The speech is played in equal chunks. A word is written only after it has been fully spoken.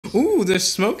Ooh, there's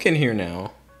smoke in here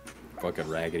now. Fucking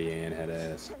Raggedy Ann head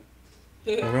ass.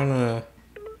 We're gonna...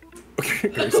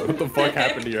 Grayson, what the fuck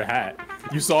happened to your hat?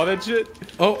 You saw that shit?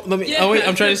 Oh, let me... Oh, wait,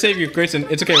 I'm trying to save you, Grayson.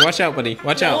 It's okay. Watch out, buddy.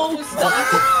 Watch out. No, stop.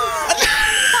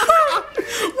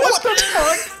 What the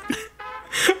fuck?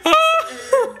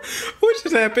 What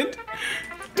just happened?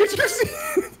 Did you see?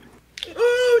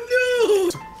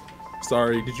 Oh, no.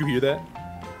 Sorry, did you hear that?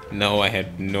 No, I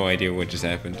had no idea what just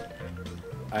happened.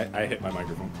 I hit my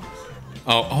microphone.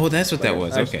 Oh, that's what that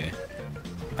was. Okay.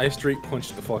 I straight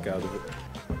punched the fuck out of it.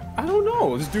 I don't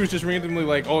know. This dude's just randomly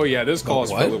like, oh yeah, this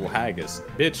calls for a little haggis.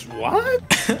 Bitch, what?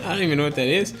 I don't even know what that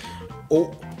is.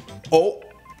 Oh. Oh.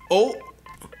 Oh.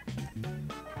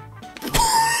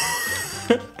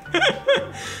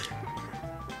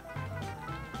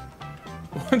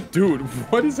 Dude,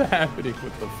 what is happening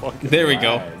with the fucking There we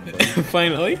go. ride?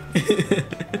 Finally.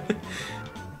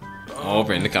 Oh,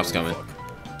 Brandon, the cop's coming.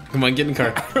 Come on, get in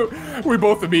the car. We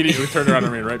both immediately turned around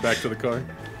and ran right back to the car.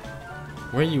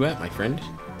 Where are you at, my friend?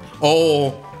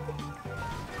 Oh.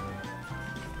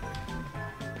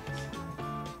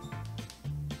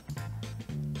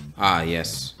 Ah,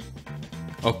 yes.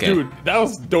 Okay. Dude, that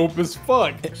was dope as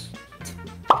fuck.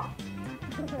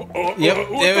 Yep,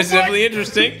 it was definitely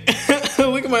interesting.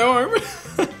 Look at my arm.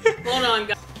 Hold on,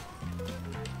 guys.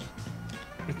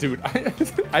 Dude,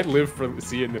 I live for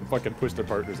seeing them fucking push their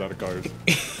partners out of cars.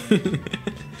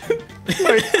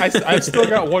 Like, I still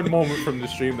got one moment from the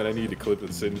stream that I need to clip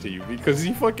and send to you because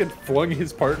he fucking flung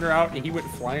his partner out and he went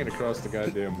flying across the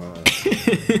goddamn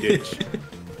ditch.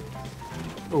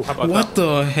 Oh, how about that? What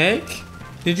the heck?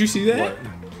 Did you see that? What?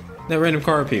 That random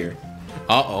car appeared.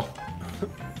 Uh-oh.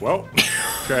 Well,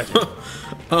 tragic.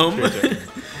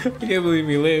 I can't believe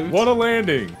we lived. What a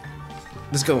landing!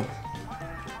 Let's go.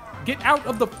 Get out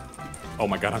of the... Oh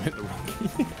my god, I'm hitting the wrong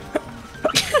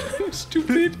key.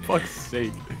 Stupid. Fuck's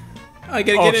sake. I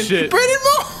gotta get in. Shit. Brandon,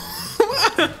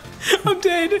 no! I'm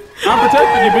dead. I'm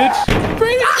protecting you, bitch!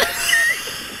 Brandon!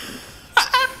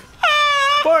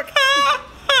 Fuck!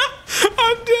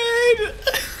 I'm dead!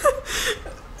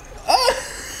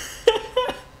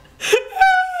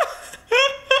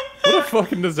 What a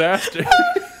fucking disaster.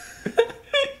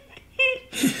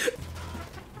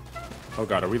 Oh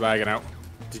god, are we lagging out?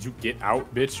 Did you get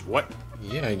out, bitch? What?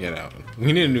 Yeah, I get out.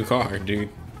 We need a new car, dude.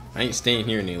 I ain't staying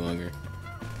here any longer.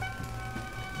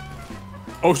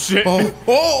 Oh shit!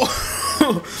 Oh!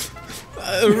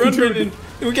 Run, Brandon.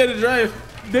 We gotta drive.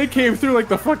 They came through like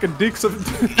the fucking Dukes of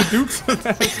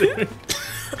Hazzard.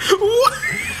 What?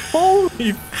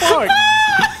 Holy fuck!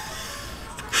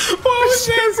 What was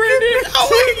that, Brandon? Oh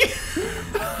my god!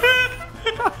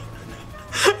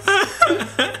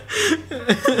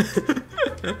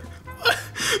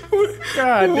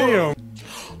 God damn!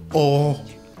 Oh,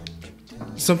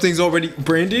 something's already...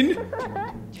 Brandon?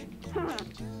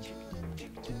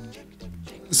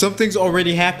 Something's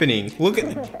already happening. Look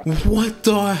at... What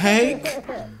the heck?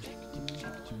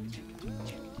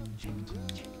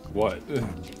 What?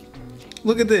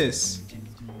 Look at this.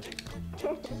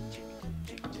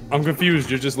 I'm confused.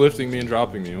 You're just lifting me and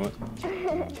dropping me. What?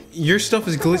 Your stuff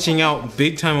is glitching out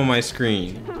big time on my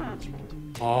screen.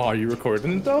 Oh, are you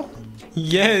recording it though?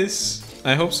 Yes.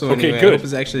 I hope so. Okay, anyway. good. I hope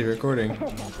it's actually recording.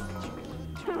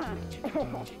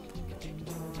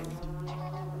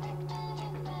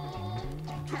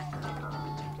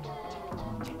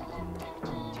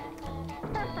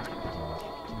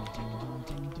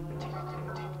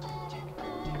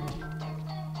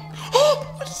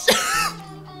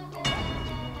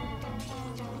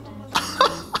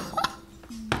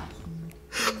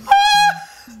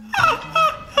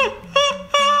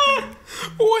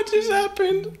 What just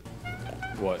happened?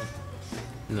 What?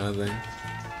 Nothing.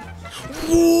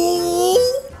 Whoa!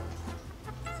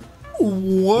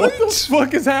 What? What the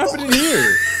fuck is happening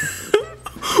here?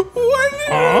 What is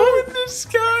wrong with this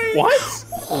guy? What?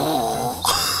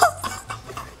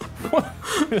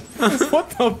 What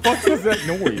the fuck was that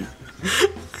noise?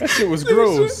 That shit was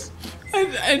gross.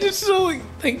 I just saw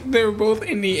like they were both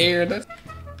in the air. That's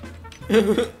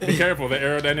Be careful, the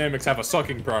aerodynamics have a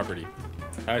sucking property.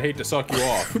 I'd hate to suck you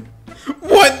off.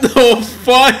 What the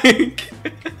fuck?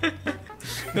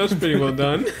 That was pretty well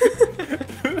done.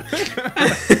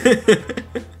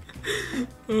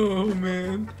 Oh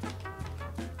man.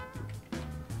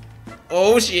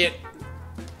 Oh shit.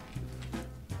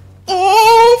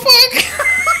 Oh fuck.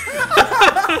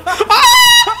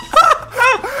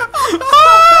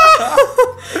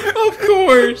 Of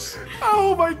course.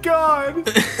 Oh my god! What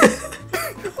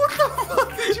the fuck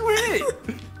did you hit?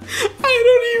 I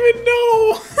don't even know.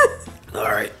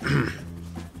 All right.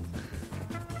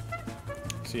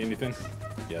 See anything?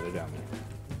 Yeah, they're down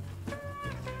there.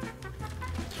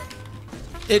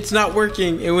 It's not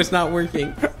working. It was not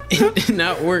working. It did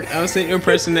not work. I was sitting here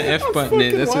pressing the F button.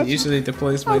 That's what usually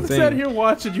deploys my I'm thing. sat here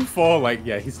watching you fall. Like,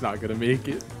 yeah, he's not gonna make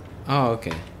it. Oh,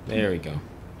 okay. There we go.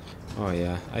 Oh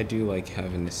yeah, I do like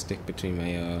having the stick between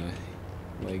my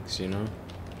legs. You know,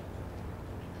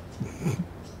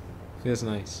 feels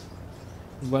nice.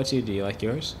 What about you? Do you like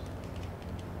yours?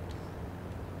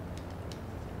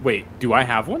 Wait, do I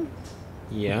have one?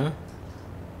 Yeah.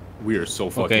 We are so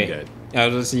fucking dead. I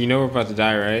was listening. You know we're about to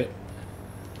die, right?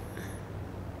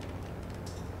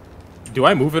 Do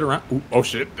I move it around? Ooh, oh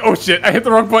shit! Oh shit! I hit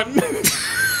the wrong button.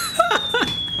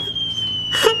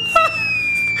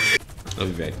 I'll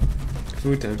be back.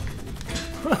 Food time.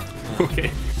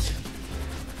 Okay.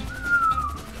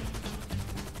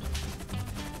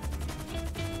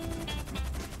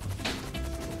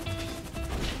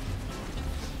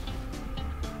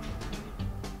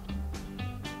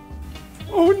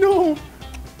 Oh no!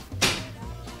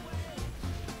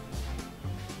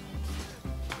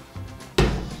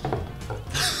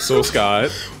 So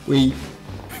Scott, We.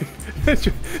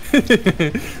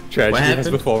 tragedy has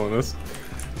befallen us.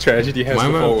 Tragedy has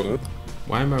befallen us.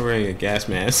 Why am I wearing a gas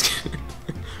mask?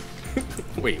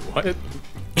 Wait, what?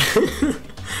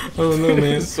 Oh no,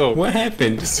 man. So- what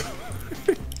happened?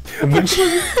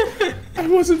 I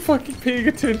wasn't fucking paying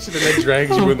attention, and I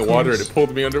dragged you in the water, and it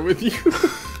pulled me under with you.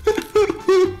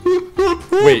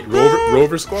 Wait,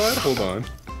 Rover Squad? Hold on.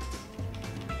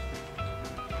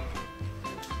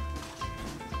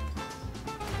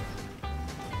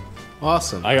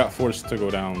 Awesome. I got forced to go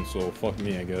down, so fuck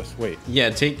me, I guess. Wait. Yeah,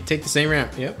 take the same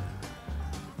ramp. Yep.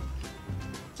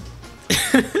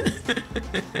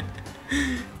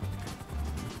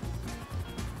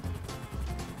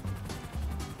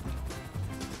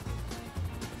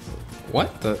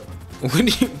 What the? What are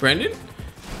you, Brendan?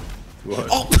 What?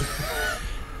 Oh.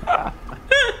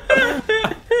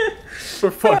 For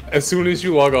fuck. As soon as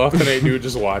you log off tonight, dude,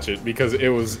 just watch it, because it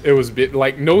was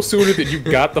like, no sooner than you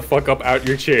got the fuck up out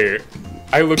your chair,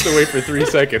 I looked away for 3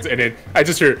 seconds, and then I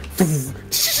just heard.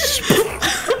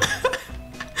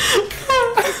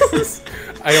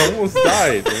 I almost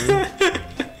died, man.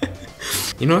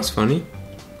 You know what's funny?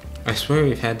 I swear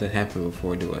we've had that happen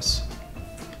before to us.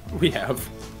 We have.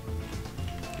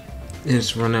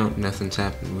 It's run out, nothing's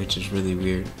happened, which is really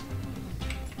weird.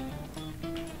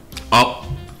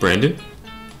 Oh, Brandon?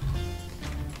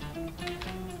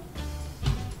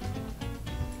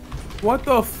 What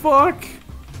the fuck?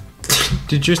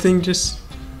 Did your thing just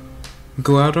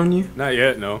go out on you? Not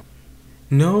yet, no.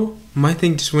 No, my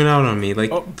thing just went out on me.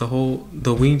 Like Oh.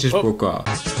 the wing just broke off.